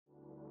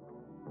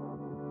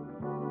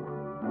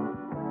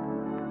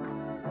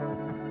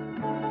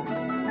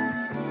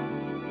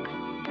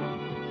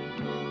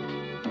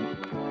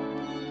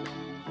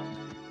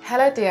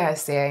Hello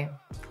DICA,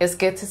 it's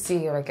good to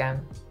see you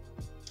again.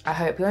 I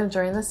hope you're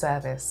enjoying the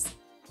service.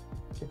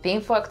 The theme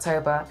for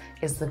October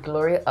is the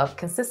glory of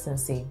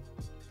consistency.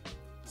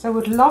 So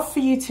we'd love for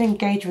you to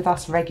engage with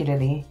us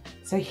regularly,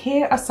 so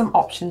here are some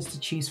options to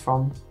choose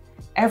from.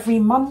 Every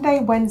Monday,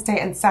 Wednesday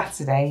and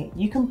Saturday,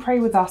 you can pray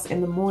with us in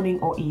the morning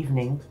or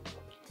evening.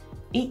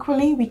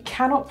 Equally, we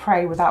cannot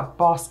pray without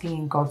basking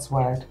in God's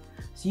Word,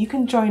 so you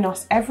can join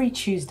us every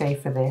Tuesday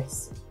for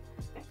this.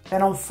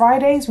 Then on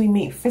Fridays, we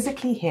meet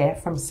physically here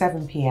from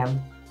 7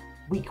 p.m.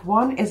 Week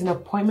 1 is an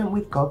appointment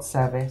with God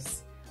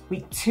service.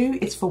 Week 2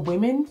 is for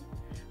women.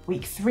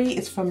 Week 3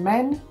 is for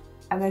men.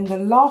 And then the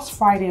last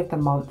Friday of the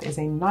month is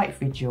a night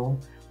vigil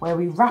where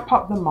we wrap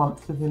up the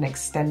month with an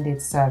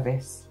extended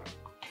service.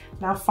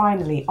 Now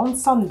finally, on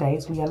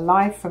Sundays, we are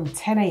live from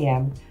 10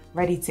 a.m,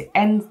 ready to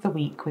end the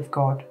week with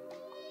God.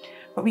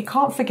 But we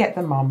can't forget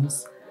the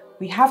mums.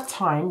 We have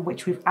time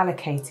which we've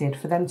allocated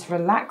for them to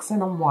relax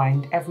and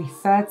unwind every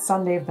third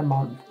Sunday of the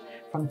month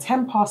from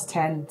 10 past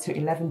 10 to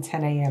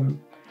 11:10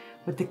 a.m,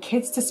 with the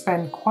kids to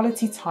spend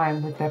quality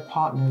time with their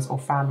partners or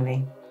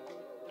family.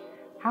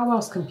 How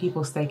else can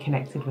people stay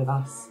connected with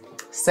us?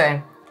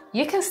 So,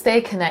 you can stay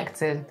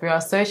connected through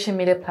our social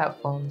media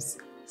platforms.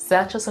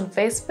 Search us on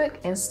Facebook,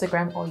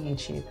 Instagram or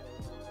YouTube.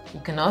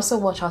 You can also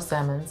watch our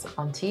sermons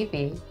on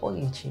TV or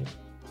YouTube.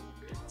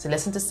 To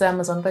listen to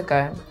sermons on the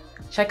go,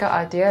 check out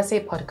our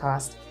DICA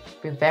podcast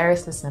with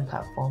various listening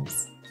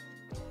platforms.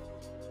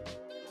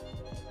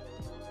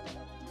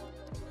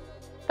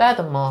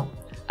 Furthermore,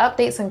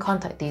 updates and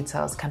contact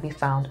details can be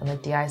found on the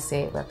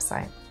DICA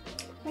website.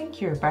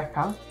 Thank you,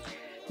 Rebecca.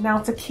 Now,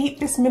 to keep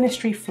this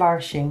ministry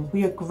flourishing,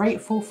 we are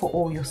grateful for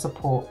all your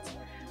support.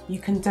 You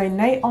can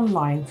donate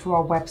online through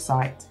our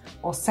website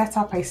or set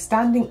up a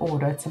standing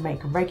order to make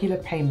regular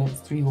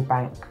payments through your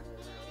bank.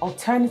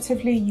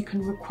 Alternatively, you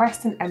can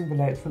request an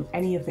envelope from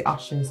any of the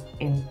ushers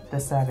in the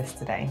service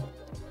today.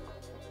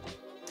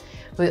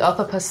 We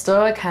offer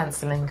pastoral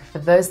counselling for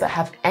those that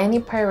have any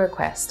prayer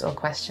requests or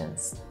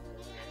questions.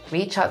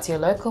 Reach out to your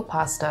local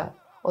pastor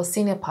or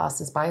senior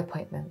pastors by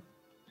appointment.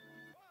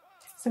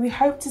 So we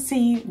hope to see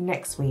you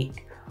next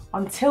week.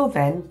 Until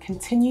then,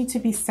 continue to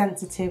be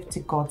sensitive to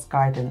God's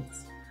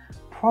guidance.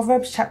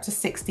 Proverbs chapter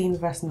 16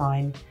 verse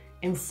 9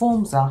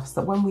 informs us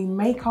that when we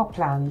make our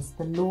plans,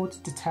 the Lord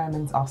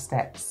determines our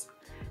steps.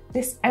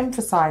 This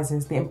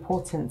emphasises the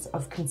importance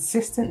of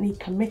consistently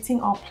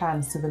committing our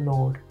plans to the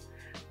Lord,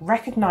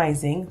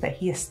 recognising that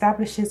He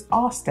establishes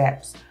our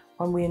steps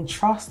when we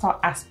entrust our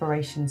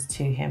aspirations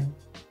to Him.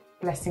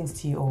 Blessings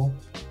to you all.